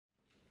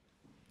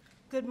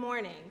Good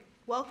morning.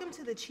 Welcome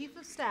to the Chief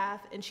of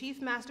Staff and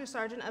Chief Master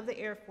Sergeant of the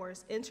Air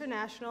Force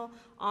International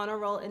Honor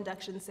Roll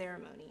Induction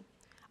Ceremony.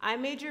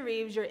 I'm Major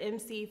Reeves, your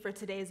MC for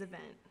today's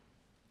event.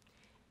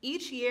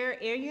 Each year,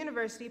 Air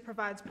University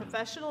provides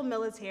professional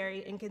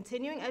military and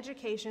continuing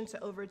education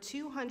to over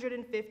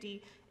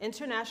 250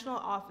 international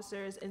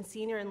officers and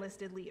senior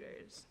enlisted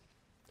leaders.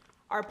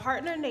 Our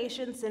partner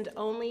nations send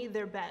only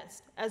their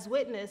best, as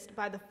witnessed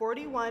by the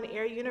 41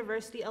 Air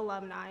University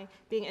alumni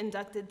being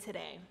inducted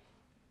today.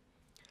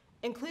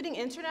 Including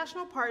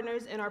international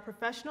partners in our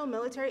professional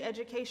military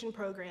education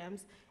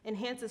programs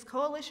enhances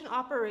coalition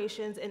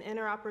operations and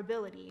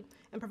interoperability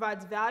and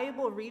provides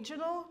valuable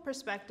regional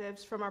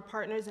perspectives from our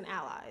partners and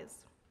allies.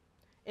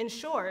 In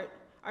short,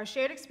 our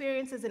shared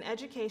experiences in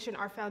education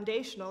are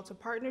foundational to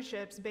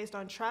partnerships based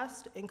on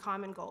trust and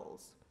common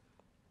goals.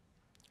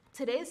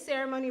 Today's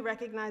ceremony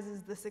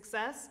recognizes the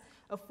success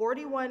of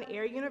 41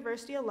 Air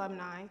University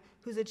alumni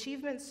whose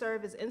achievements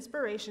serve as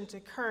inspiration to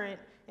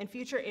current and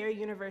future Air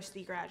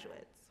University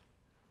graduates.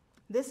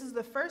 This is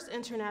the first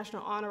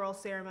International Honor Roll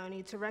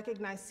ceremony to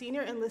recognize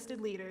senior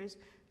enlisted leaders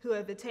who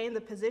have attained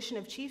the position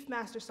of Chief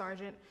Master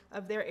Sergeant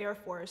of their Air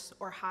Force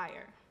or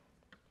higher.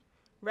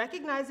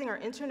 Recognizing our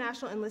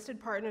international enlisted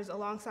partners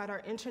alongside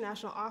our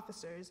international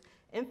officers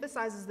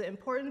emphasizes the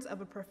importance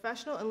of a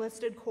professional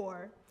enlisted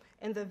corps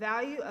and the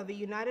value of a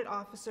united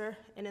officer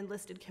and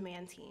enlisted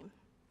command team.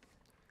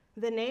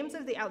 The names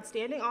of the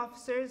outstanding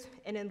officers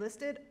and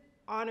enlisted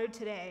honored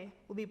today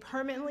will be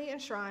permanently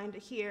enshrined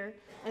here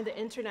in the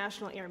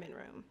International Airman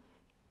Room.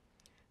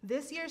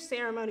 This year's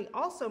ceremony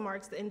also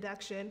marks the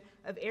induction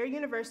of Air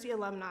University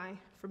alumni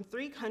from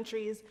 3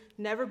 countries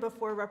never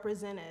before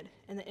represented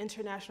in the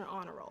International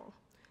Honor Roll: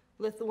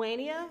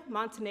 Lithuania,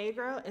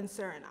 Montenegro, and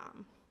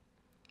Suriname.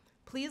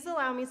 Please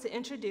allow me to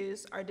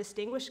introduce our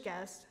distinguished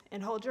guests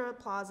and hold your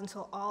applause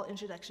until all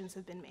introductions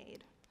have been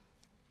made.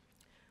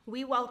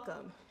 We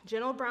welcome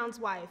General Brown's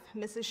wife,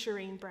 Mrs.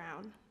 Shireen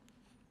Brown,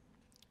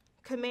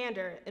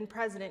 Commander and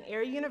President,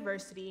 Air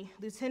University,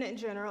 Lieutenant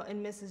General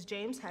and Mrs.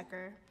 James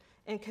Hecker,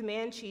 and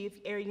Command Chief,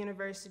 Air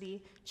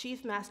University,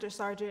 Chief Master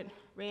Sergeant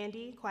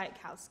Randy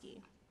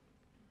Kwiatkowski.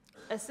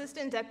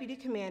 Assistant Deputy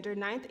Commander,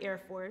 9th Air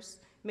Force,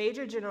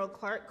 Major General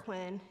Clark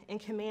Quinn,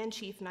 and Command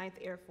Chief, 9th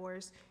Air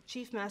Force,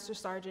 Chief Master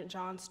Sergeant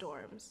John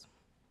Storms.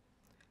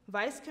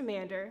 Vice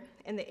Commander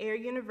and the Air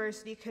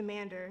University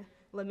Commander,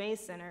 LeMay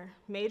Center,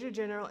 Major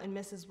General and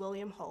Mrs.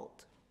 William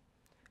Holt.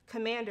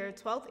 Commander,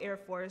 12th Air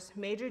Force,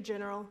 Major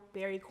General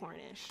Barry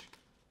Cornish.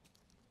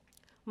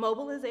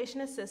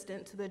 Mobilization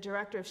Assistant to the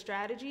Director of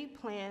Strategy,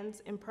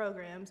 Plans, and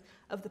Programs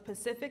of the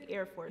Pacific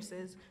Air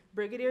Forces,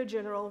 Brigadier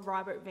General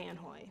Robert Van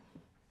Hoy.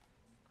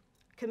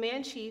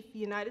 Command Chief,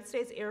 United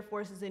States Air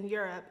Forces in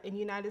Europe and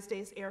United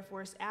States Air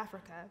Force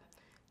Africa,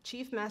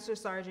 Chief Master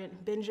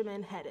Sergeant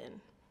Benjamin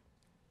Hedden.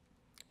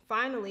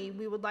 Finally,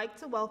 we would like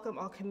to welcome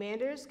all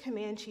commanders,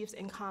 command chiefs,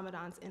 and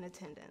commandants in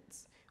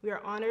attendance. We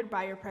are honored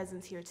by your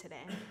presence here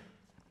today.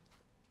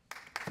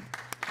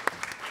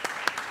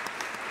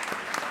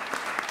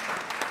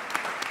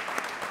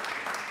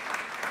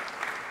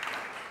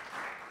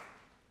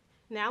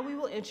 Now we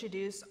will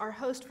introduce our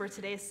host for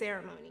today's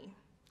ceremony.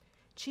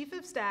 Chief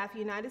of Staff,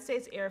 United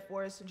States Air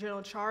Force,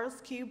 General Charles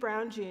Q.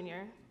 Brown,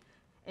 Jr.,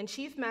 and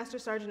Chief Master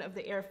Sergeant of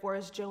the Air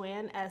Force,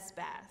 Joanne S.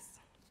 Bass.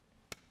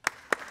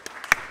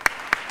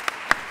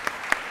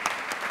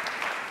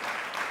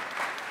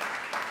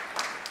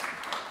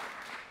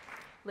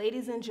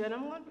 Ladies and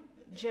gentlemen,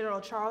 General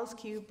Charles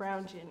Q.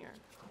 Brown, Jr.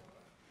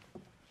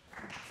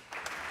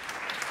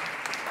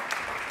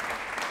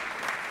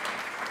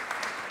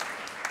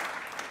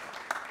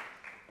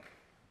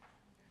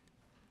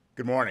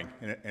 Good morning.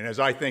 And as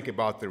I think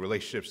about the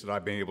relationships that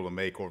I've been able to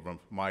make over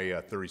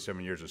my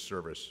 37 years of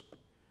service,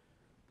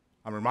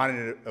 I'm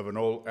reminded of an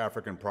old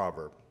African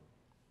proverb.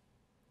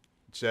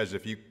 It says,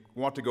 if you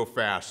want to go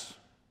fast,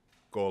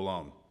 go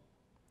alone.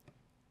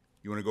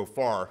 You want to go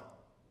far,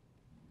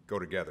 go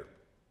together.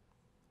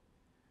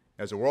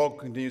 As the world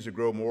continues to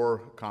grow more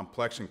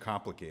complex and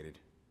complicated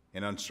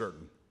and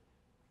uncertain,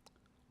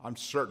 I'm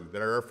certain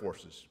that our air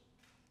forces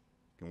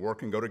can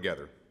work and go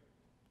together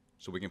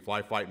so we can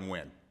fly, fight, and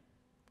win.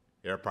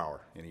 Air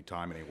power,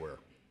 anytime, anywhere.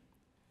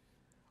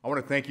 I want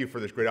to thank you for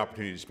this great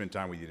opportunity to spend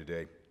time with you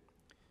today.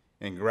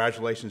 And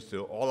congratulations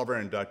to all of our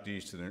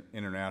inductees to the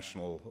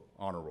International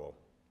Honor Roll.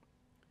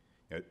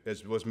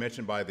 As was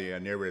mentioned by the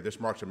narrator, this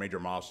marks a major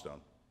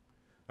milestone.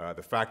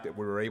 The fact that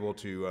we were able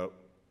to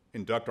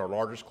induct our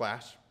largest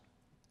class,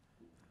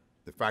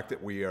 the fact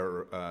that we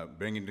are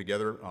bringing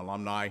together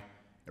alumni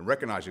and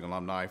recognizing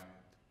alumni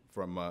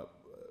from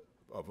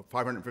of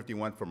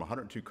 551 from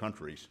 102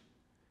 countries.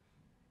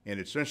 And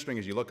it's interesting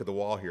as you look at the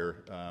wall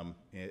here,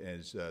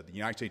 as the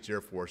United States Air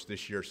Force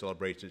this year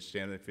celebrates its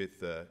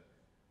 75th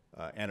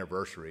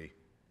anniversary.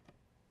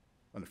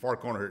 On the far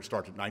corner here, it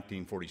starts at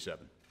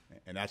 1947,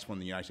 and that's when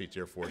the United States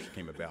Air Force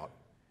came about.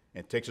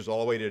 And it takes us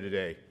all the way to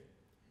today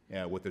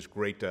with this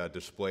great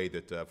display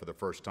that for the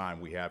first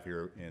time we have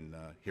here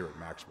at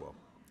Maxwell.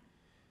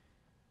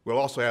 We'll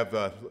also have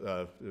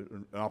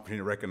an opportunity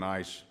to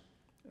recognize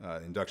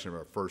induction of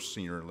our first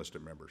senior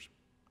enlisted members.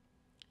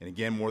 And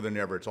again, more than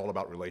ever, it's all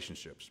about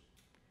relationships.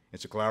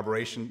 It's a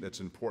collaboration that's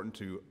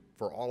important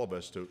for all of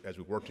us as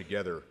we work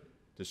together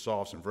to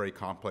solve some very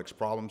complex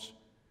problems.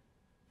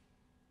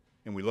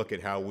 And we look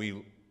at how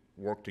we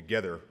work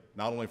together,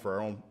 not only for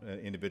our own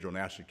individual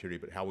national security,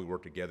 but how we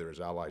work together as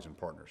allies and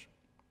partners.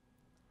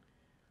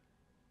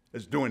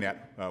 As doing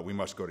that, we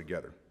must go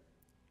together.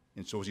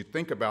 And so as you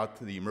think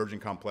about the emerging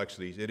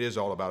complexities, it is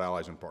all about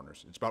allies and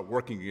partners. It's about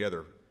working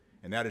together,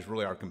 and that is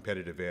really our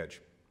competitive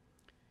edge.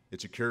 It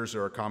secures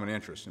our common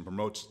interests and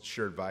promotes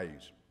shared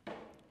values.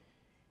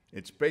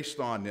 It's based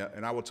on,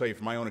 and I will tell you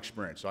from my own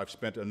experience, I've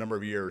spent a number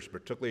of years,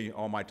 particularly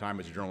all my time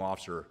as a general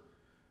officer,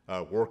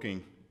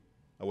 working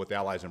with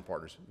allies and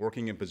partners,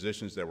 working in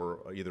positions that were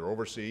either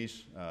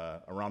overseas,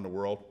 around the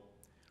world,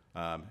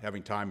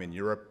 having time in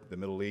Europe, the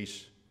Middle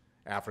East,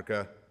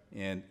 Africa,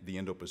 and the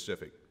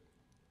Indo-Pacific.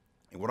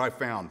 And what I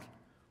found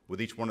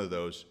with each one of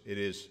those, it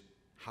is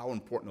how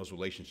important those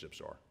relationships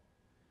are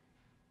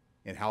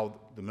and how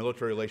the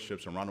military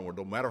relationships around the world,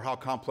 no matter how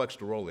complex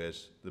the role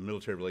is, the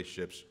military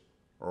relationships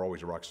are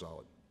always rock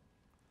solid.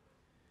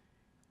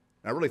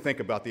 And I really think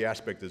about the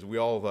aspect as we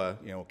all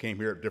came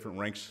here at different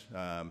ranks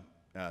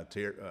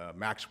to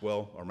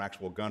Maxwell or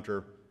Maxwell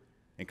Gunter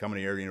and coming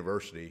to Air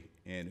University,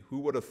 and who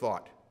would have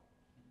thought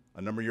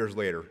a number of years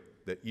later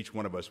that each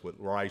one of us would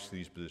rise to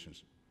these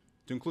positions,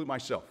 to include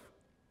myself,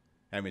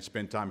 having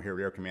spent time here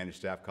at Air Command and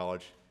Staff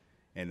College,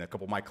 and a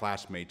couple of my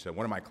classmates,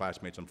 one of my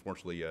classmates,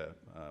 unfortunately, is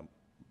a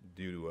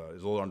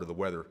little under the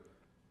weather,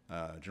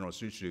 General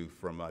Suchu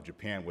from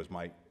Japan was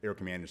my Air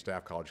Command and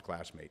Staff College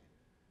classmate.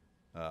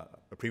 A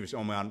previous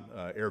Oman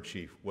Air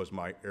Chief was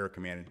my Air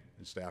Command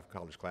and Staff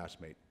College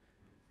classmate.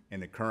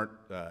 And the current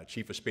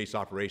Chief of Space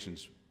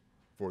Operations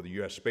for the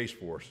U.S. Space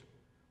Force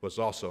was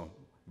also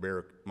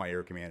my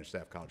Air Command and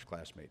Staff College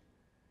classmate.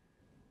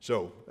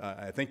 So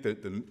I think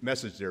that the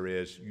message there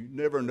is you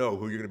never know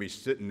who you're going to be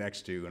sitting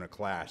next to in a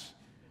class.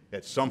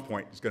 At some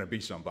point, it's going to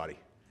be somebody.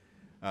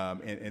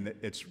 And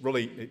it's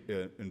really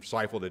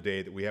insightful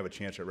today that we have a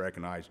chance to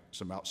recognize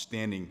some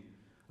outstanding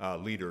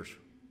leaders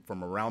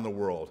from around the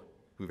world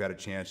who've had a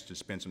chance to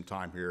spend some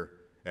time here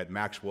at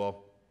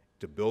Maxwell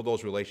to build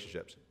those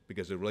relationships,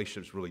 because the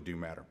relationships really do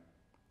matter.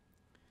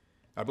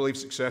 I believe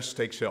success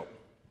takes help.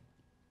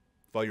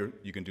 Failure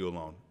you can do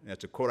alone. And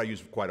that's a quote I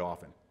use quite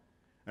often.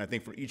 And I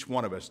think for each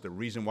one of us, the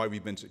reason why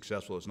we've been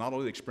successful is not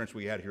only the experience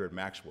we had here at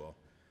Maxwell,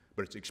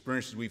 but it's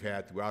experiences we've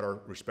had throughout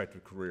our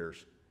respective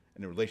careers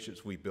and the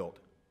relationships we built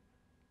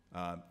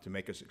to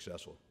make us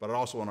successful. But I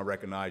also want to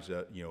recognize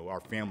that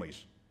our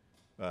families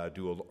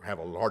have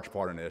a large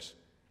part in this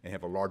and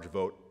have a large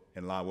vote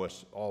and allow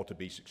us all to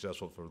be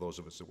successful for those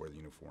of us that wear the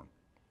uniform.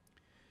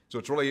 So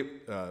it's really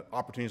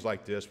opportunities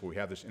like this where we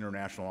have this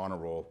international honor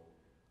roll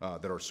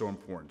that are so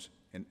important.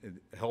 And it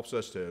helps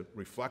us to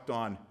reflect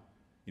on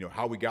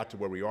how we got to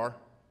where we are,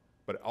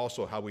 but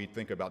also how we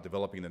think about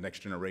developing the next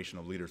generation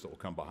of leaders that will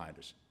come behind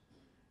us.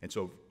 And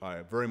so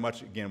I very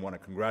much, again, want to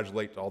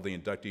congratulate all the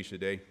inductees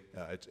today.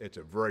 It's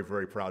a very,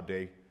 very proud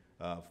day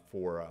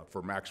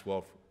for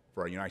Maxwell,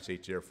 for our United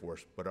States Air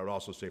Force, but I would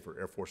also say for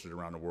Air Forces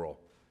around the world.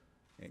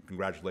 And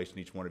congratulations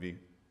to each one of you,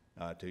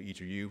 to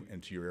each of you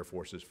and to your Air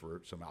Forces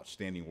for some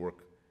outstanding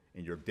work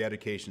and your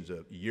dedications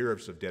of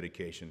years of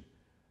dedication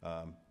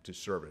to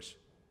service.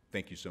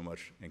 Thank you so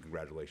much, and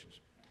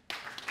congratulations.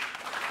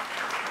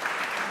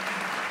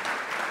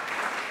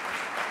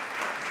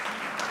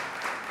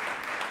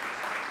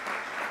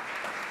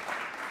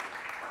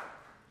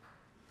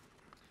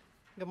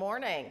 Good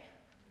morning.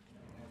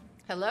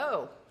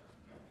 Hello.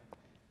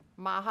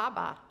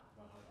 Mahaba.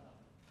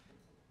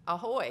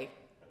 Ahoy.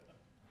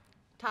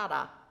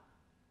 Tada.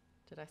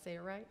 Did I say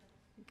it right?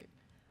 Okay.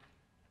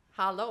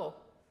 Hallo.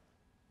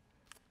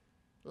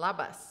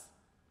 Labas.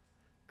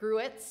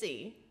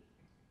 Gruetzi.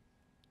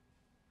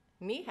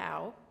 Ni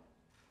hao.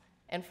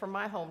 And from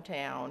my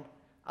hometown,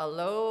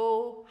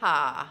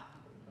 aloha.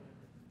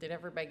 Did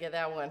everybody get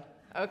that one?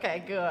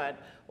 Okay, good.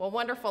 Well,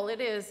 wonderful. It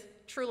is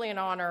truly an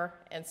honor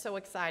and so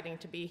exciting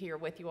to be here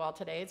with you all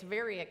today. It's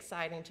very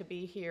exciting to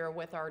be here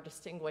with our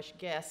distinguished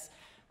guests,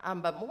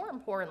 but more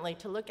importantly,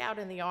 to look out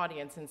in the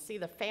audience and see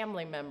the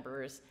family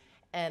members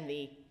and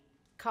the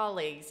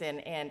colleagues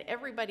and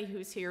everybody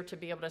who's here to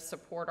be able to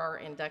support our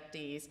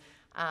inductees.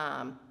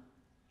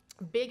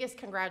 Biggest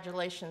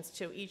congratulations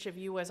to each of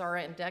you as our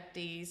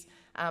inductees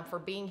for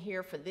being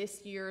here for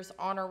this year's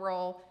honor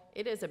roll.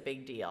 It is a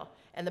big deal.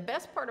 And the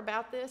best part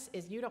about this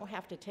is you don't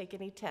have to take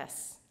any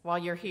tests while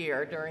you're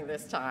here during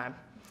this time.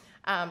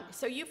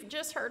 So you've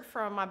just heard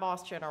from my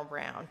boss, General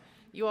Brown.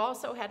 You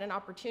also had an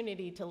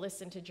opportunity to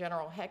listen to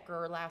General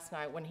Hecker last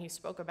night when he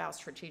spoke about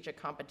strategic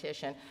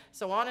competition.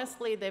 So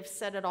honestly, they've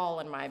said it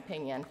all in my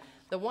opinion.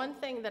 The one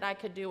thing that I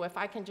could do, if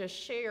I can just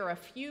share a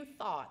few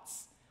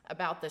thoughts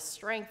about the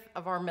strength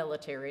of our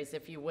militaries,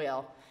 if you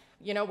will.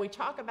 We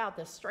talk about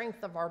the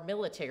strength of our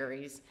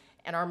militaries,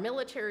 and our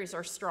militaries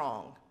are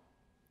strong.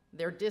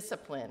 They're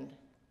disciplined.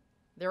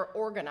 They're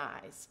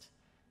organized.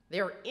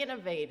 They're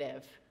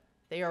innovative.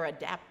 They are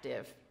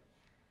adaptive.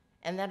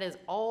 And that is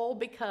all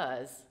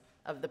because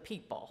of the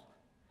people,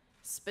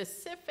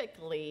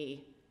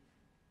 specifically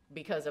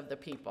because of the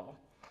people.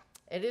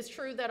 It is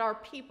true that our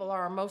people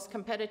are our most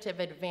competitive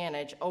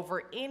advantage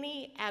over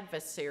any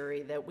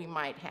adversary that we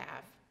might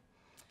have.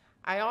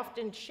 I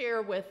often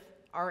share with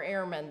our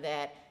airmen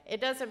that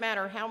it doesn't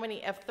matter how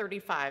many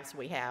F-35s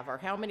we have or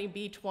how many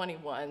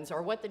B-21s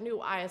or what the new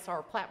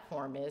ISR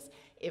platform is,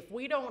 if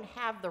we don't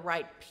have the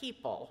right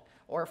people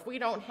or if we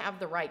don't have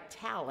the right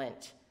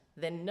talent,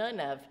 then none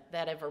of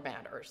that ever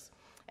matters.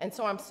 And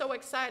so I'm so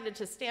excited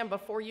to stand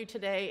before you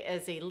today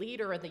as a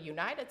leader of the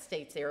United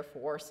States Air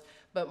Force,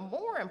 but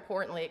more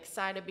importantly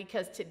excited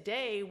because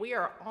today we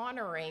are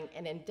honoring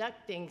and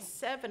inducting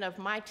 7 of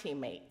my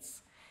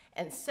teammates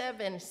and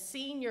 7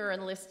 senior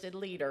enlisted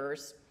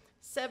leaders,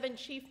 7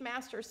 Chief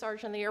Master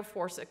Sergeant of the Air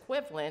Force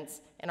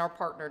equivalents in our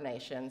partner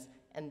nations,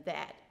 and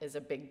that is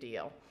a big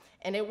deal.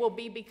 And it will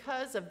be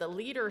because of the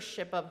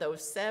leadership of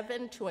those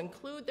 7, to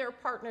include their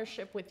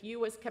partnership with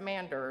you as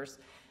commanders,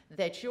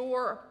 that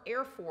your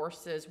air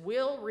forces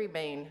will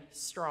remain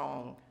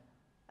strong,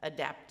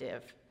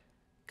 adaptive,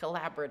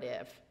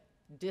 collaborative,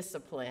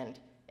 disciplined.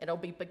 It'll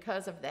be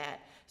because of that.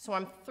 So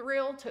I'm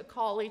thrilled to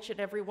call each and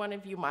every one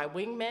of you my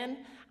wingmen.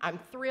 I'm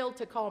thrilled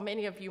to call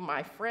many of you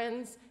my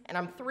friends, and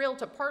I'm thrilled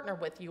to partner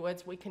with you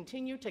as we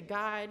continue to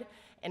guide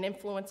and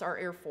influence our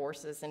air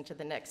forces into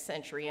the next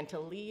century and to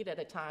lead at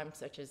a time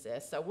such as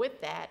this. So with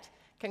that,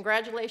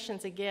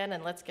 congratulations again,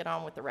 and let's get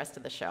on with the rest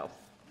of the show.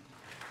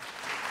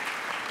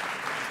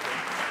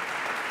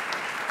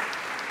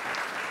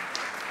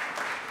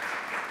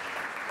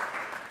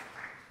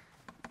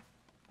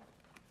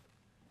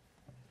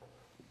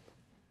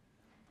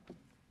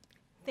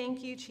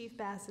 Thank you, Chief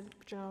Bassett,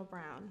 General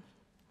Brown.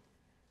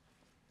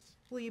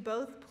 Will you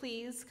both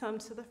please come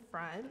to the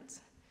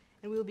front,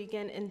 and we will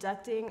begin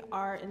inducting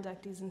our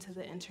inductees into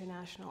the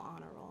International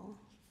Honor Roll.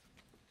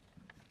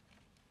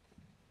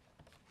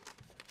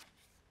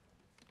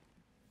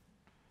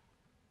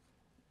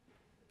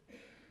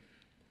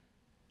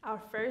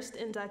 Our first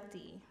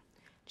inductee,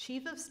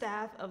 Chief of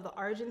Staff of the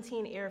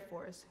Argentine Air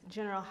Force,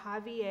 General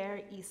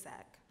Javier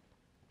Isaac.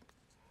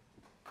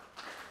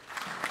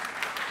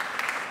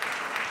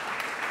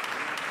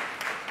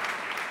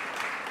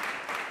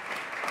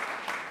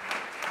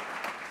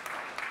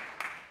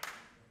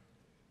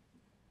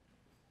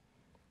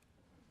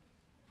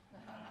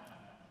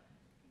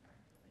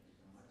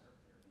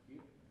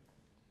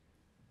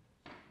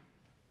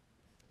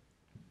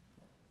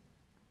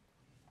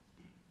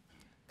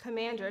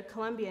 Commander,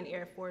 Colombian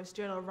Air Force,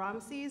 General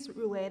Ramses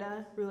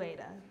Rueda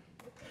Rueda.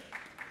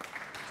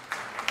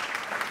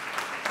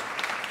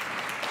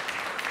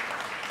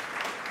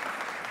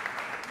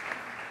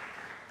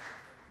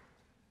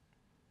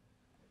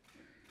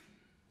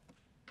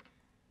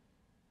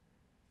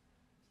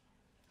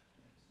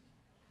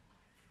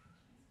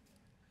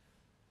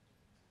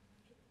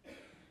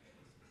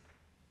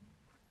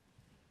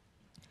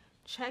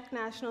 Czech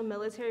National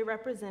Military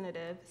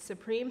Representative,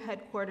 Supreme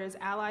Headquarters,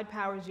 Allied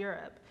Powers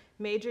Europe,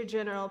 Major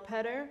General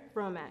Petr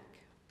Romek.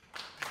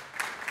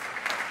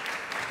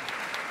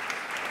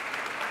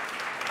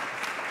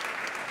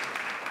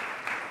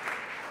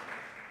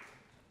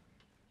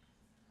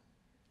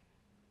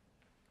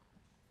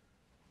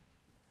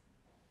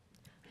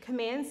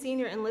 Command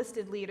Senior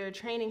Enlisted Leader,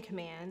 Training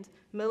Command,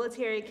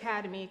 Military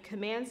Academy,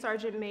 Command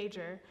Sergeant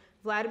Major,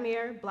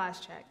 Vladimir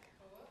Blaschek.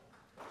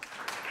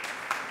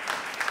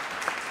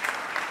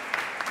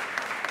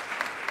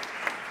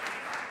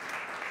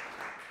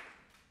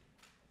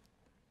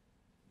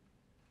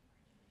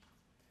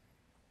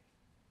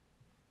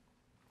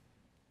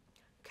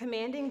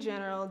 Commanding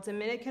General,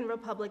 Dominican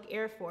Republic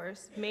Air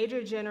Force,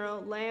 Major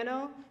General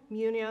Leonel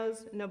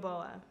Munoz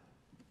Noboa.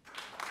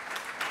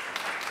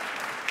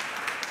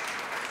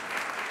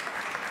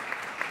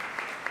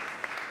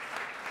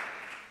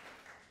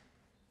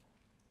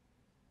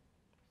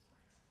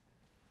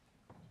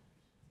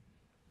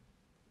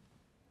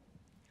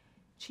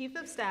 Chief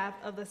of Staff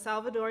of the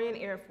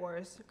Salvadorian Air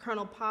Force,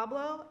 Colonel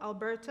Pablo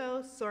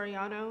Alberto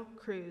Soriano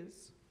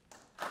Cruz.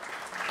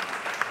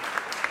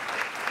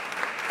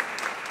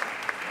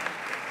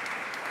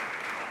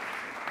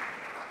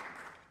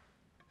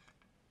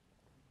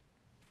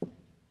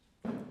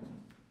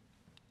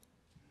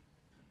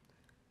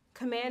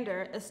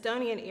 Commander,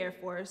 Estonian Air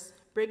Force,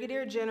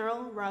 Brigadier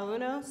General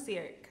Rauno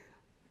Sirk.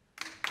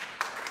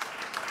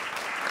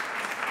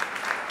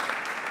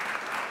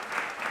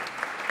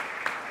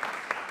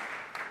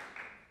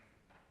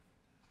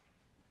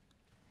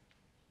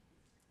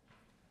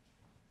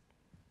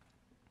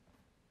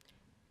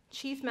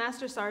 Chief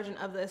Master Sergeant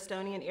of the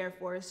Estonian Air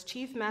Force,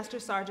 Chief Master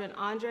Sergeant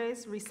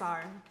Andres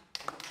Risar.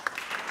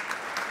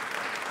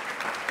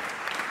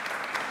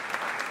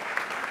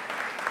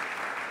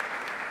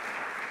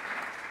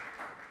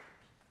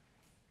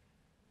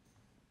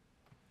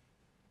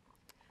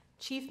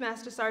 Chief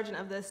Master Sergeant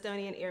of the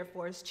Estonian Air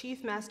Force,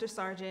 Chief Master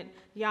Sergeant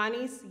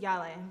Yanis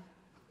Yale.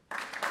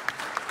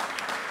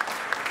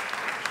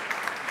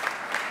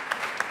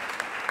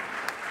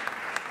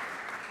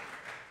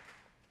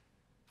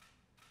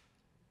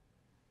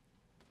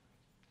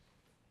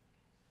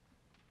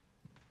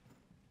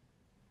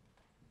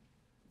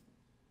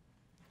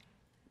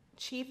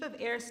 Chief of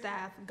Air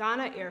Staff,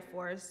 Ghana Air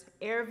Force,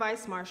 Air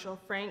Vice Marshal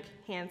Frank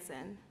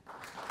Hansen.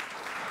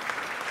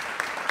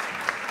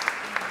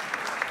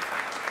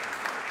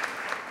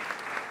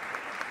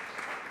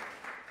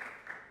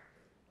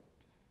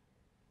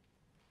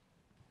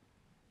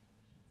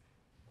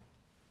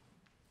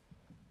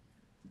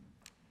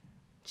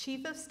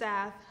 Chief of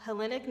Staff,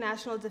 Hellenic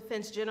National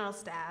Defense General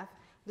Staff,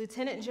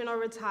 Lieutenant General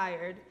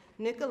Retired,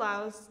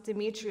 Nikolaos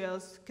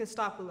Dimitrios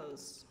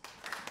Christopoulos.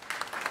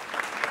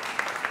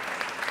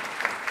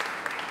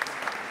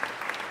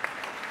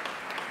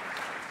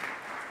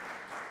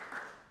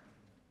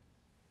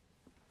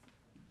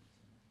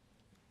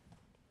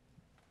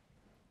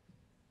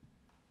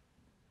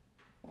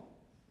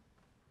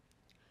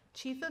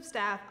 Chief of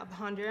Staff of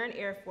Honduran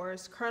Air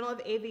Force, Colonel of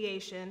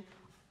Aviation,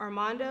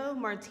 Armando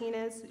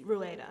Martinez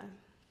Rueda.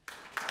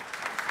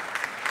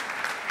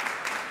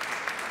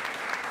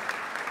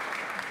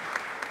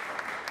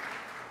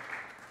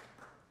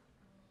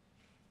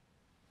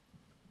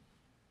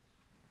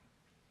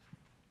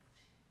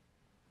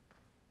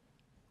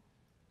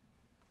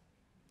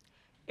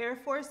 Air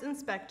Force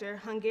Inspector,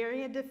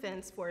 Hungarian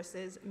Defense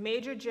Forces,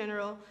 Major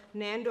General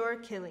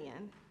Nandor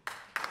Kilian.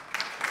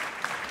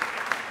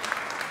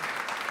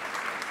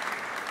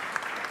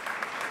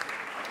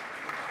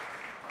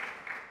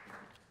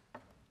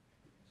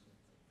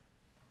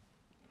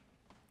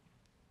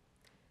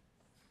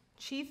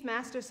 Chief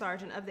Master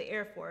Sergeant of the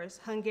Air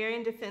Force,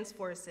 Hungarian Defense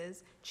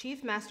Forces,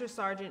 Chief Master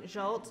Sergeant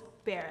Zsolt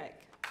Berek.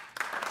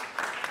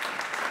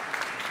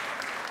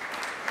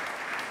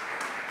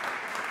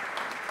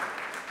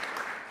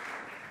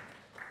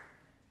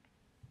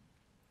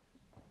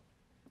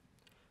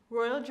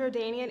 Royal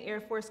Jordanian Air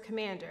Force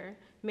Commander,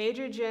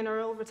 Major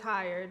General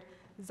Retired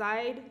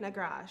Zaid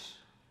Nagrash.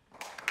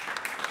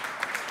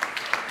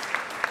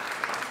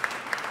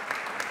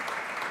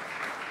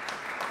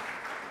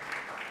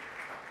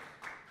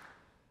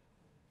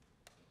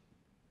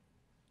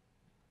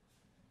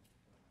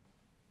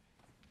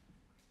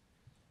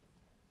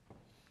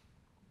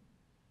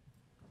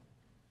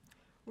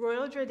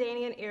 Royal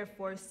Jordanian Air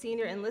Force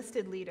Senior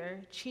Enlisted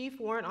Leader, Chief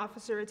Warrant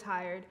Officer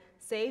Retired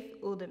Saif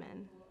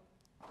Uldaman.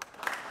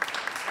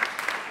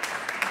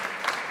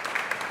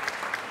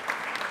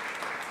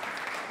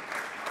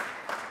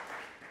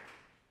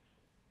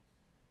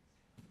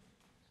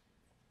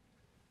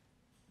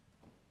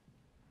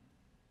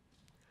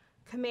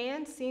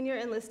 Command Senior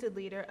Enlisted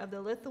Leader of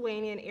the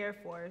Lithuanian Air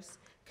Force,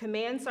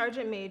 Command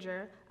Sergeant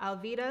Major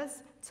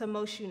Alvydas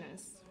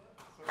Tamošiūnas.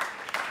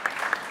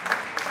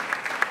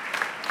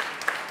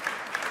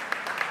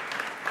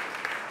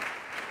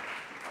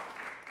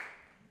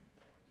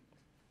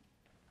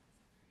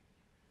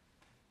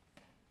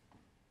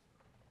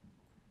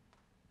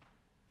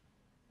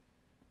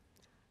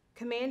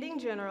 Commanding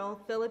General,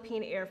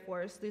 Philippine Air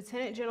Force,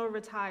 Lieutenant General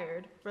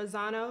Retired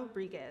Rosano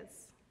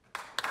Briguez.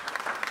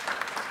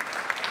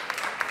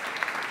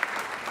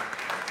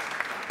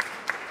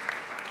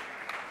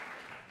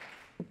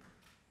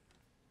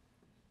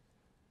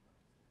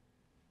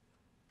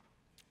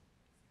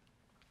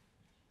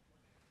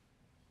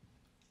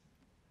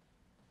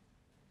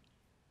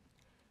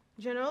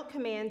 General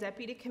Command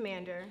Deputy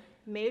Commander,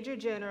 Major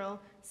General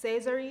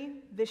Cezary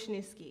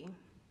Wisniewski.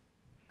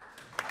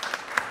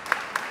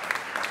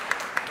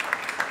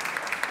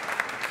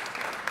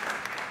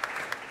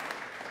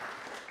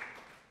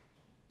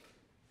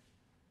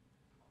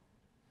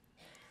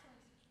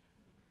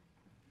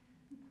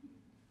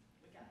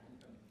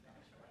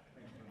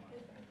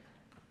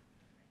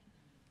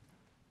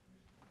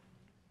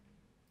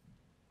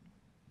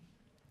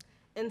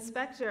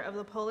 Inspector of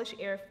the Polish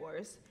Air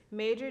Force,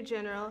 Major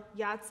General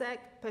Jacek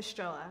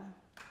Pszczoła.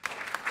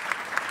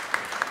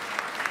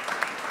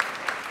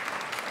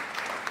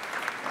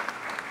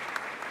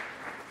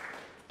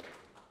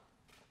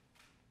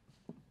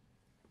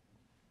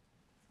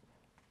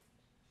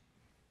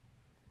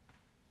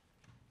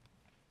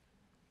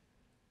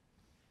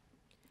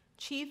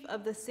 Chief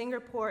of the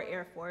Singapore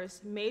Air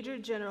Force, Major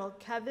General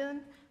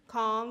Kevin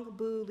Kong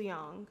Bu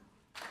Leong.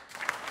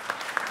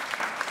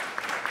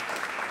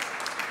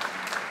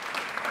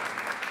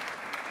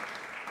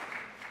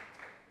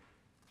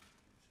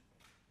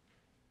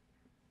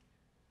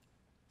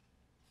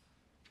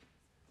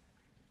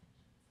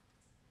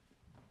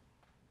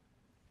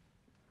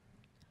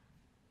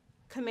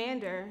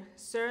 Commander,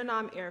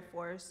 Suriname Air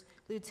Force,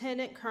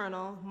 Lieutenant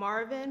Colonel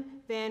Marvin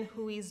van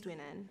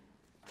Huisduinen.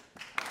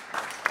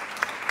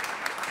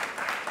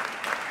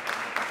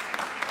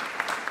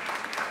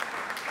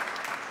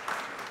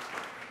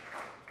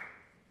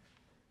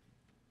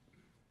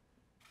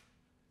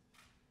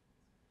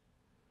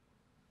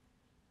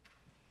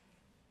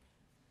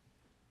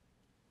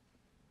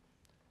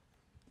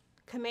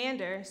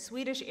 Commander,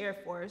 Swedish Air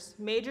Force,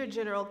 Major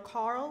General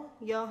Carl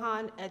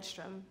Johan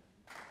Edström.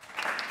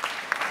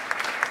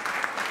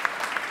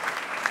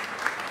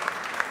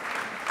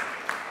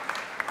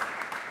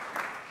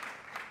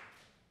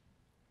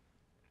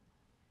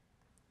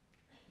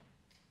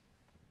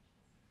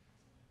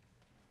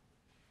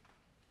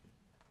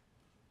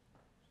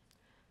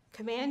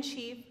 Command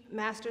Chief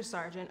Master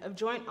Sergeant of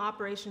Joint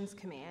Operations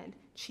Command,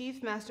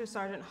 Chief Master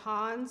Sergeant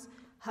Hans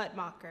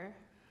Hutmacher.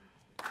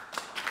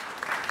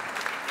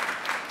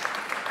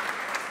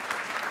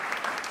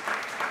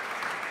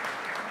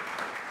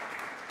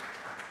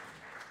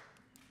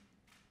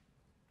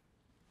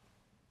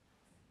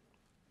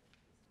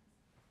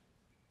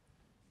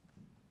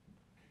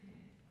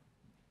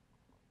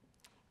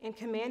 And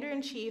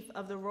Commander-in-Chief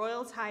of the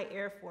Royal Thai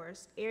Air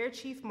Force, Air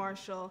Chief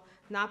Marshal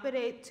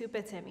Napade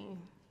Tupetemi.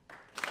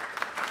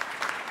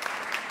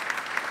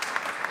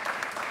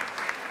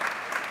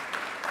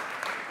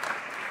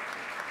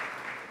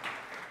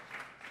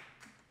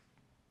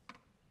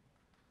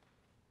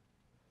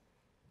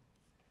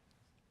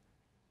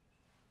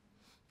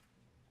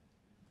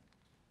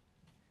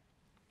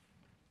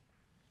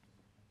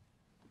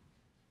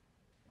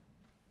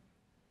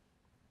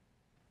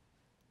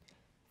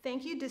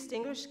 Thank you,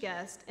 distinguished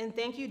guests, and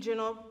thank you,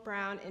 General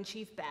Brown and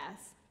Chief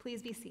Bass.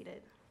 Please be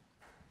seated.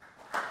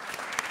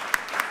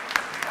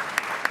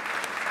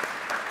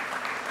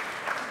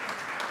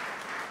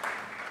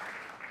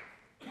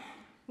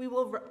 We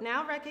will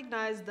now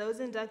recognize those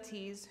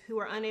inductees who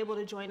are unable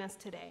to join us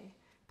today.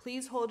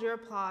 Please hold your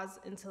applause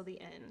until the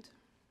end.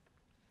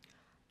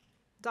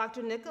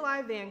 Dr.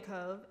 Nikolai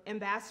Vankov,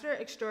 Ambassador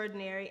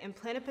Extraordinary and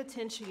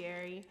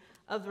Plenipotentiary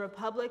of the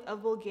Republic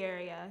of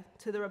Bulgaria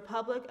to the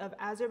Republic of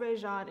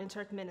Azerbaijan and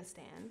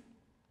Turkmenistan.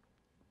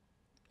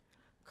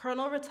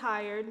 Colonel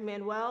Retired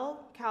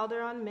Manuel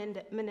Calderon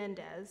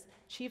Menendez,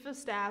 Chief of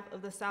Staff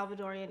of the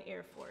Salvadorian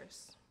Air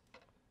Force.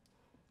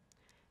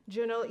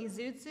 General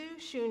Izutsu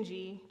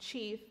Shunji,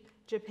 Chief,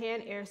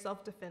 Japan Air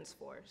Self-Defense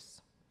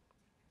Force.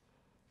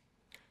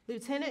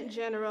 Lieutenant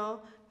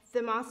General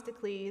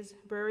Themistocles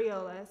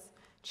Buriolas,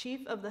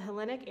 Chief of the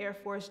Hellenic Air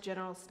Force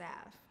General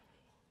Staff.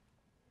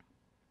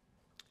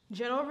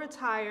 General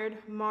Retired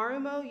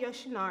Marumo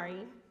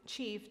Yoshinari,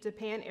 Chief,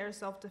 Japan Air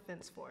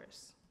Self-Defense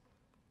Force.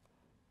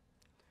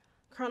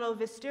 Colonel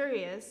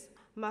Visturius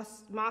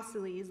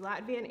Masilis,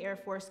 Latvian Air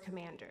Force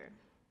Commander.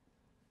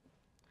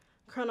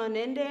 Colonel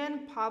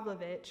Nendan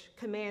Pavlovich,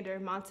 Commander,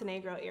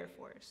 Montenegro Air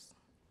Force.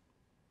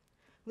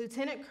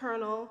 Lieutenant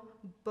Colonel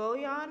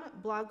Bojan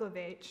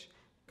Blagovic,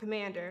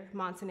 Commander,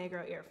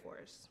 Montenegro Air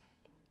Force.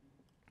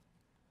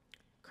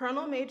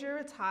 Colonel Major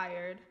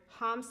Retired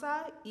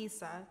Hamza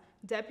Issa,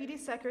 Deputy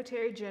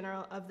Secretary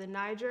General of the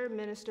Niger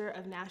Minister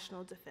of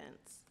National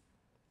Defense.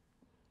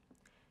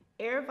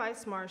 Air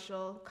Vice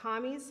Marshal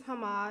Kamis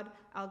Hamad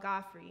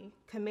Al-Ghafri,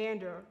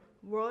 Commander,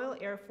 Royal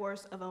Air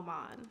Force of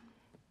Oman.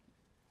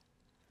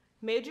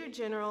 Major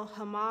General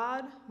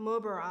Hamad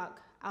Mubarak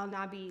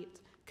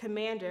Al-Nabit,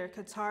 Commander,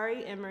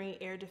 Qatari Emiri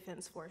Air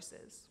Defense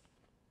Forces.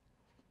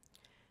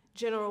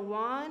 General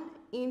Won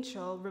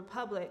Inchul,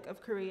 Republic of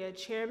Korea,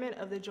 Chairman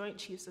of the Joint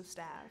Chiefs of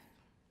Staff.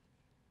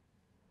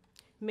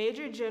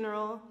 Major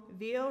General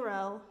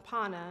Viorel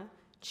Pana,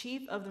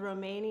 Chief of the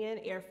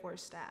Romanian Air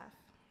Force Staff.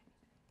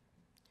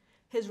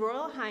 His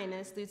Royal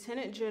Highness,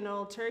 Lieutenant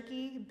General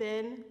Turki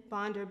bin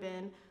Bandar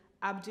bin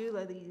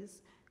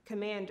Abdulaziz,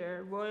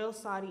 Commander, Royal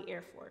Saudi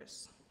Air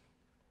Force.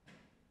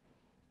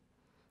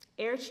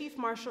 Air Chief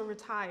Marshal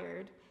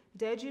Retired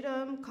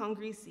Dejudum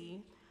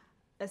Kongresi,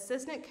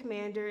 Assistant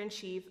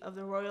Commander-in-Chief of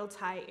the Royal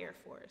Thai Air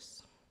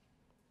Force.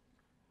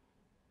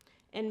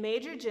 And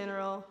Major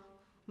General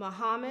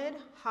Mohammed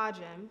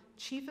Hajim,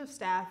 Chief of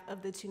Staff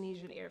of the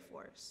Tunisian Air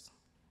Force.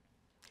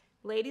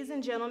 Ladies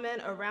and gentlemen,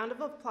 a round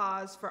of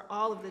applause for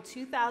all of the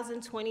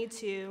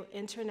 2022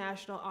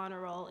 International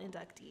Honor Roll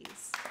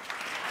inductees.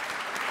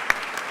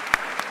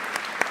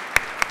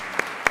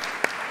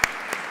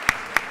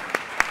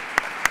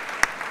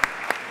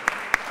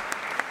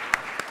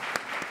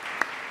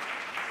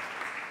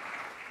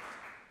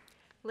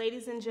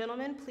 Ladies and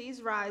gentlemen,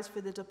 please rise for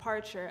the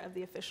departure of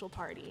the official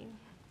party.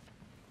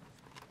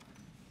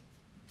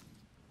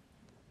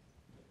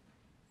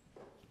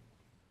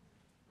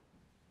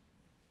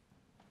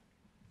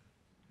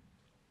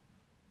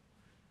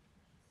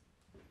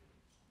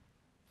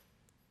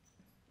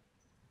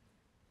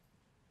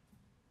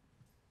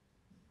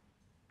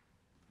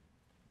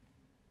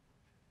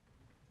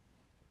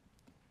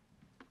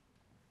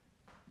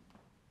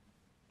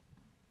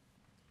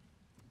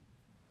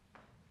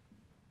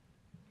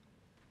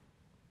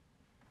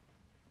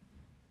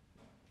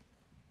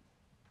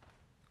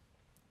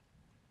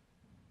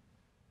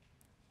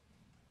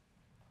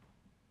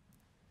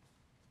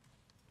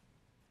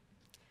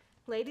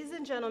 Ladies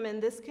and gentlemen,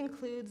 this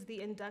concludes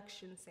the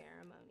induction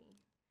ceremony.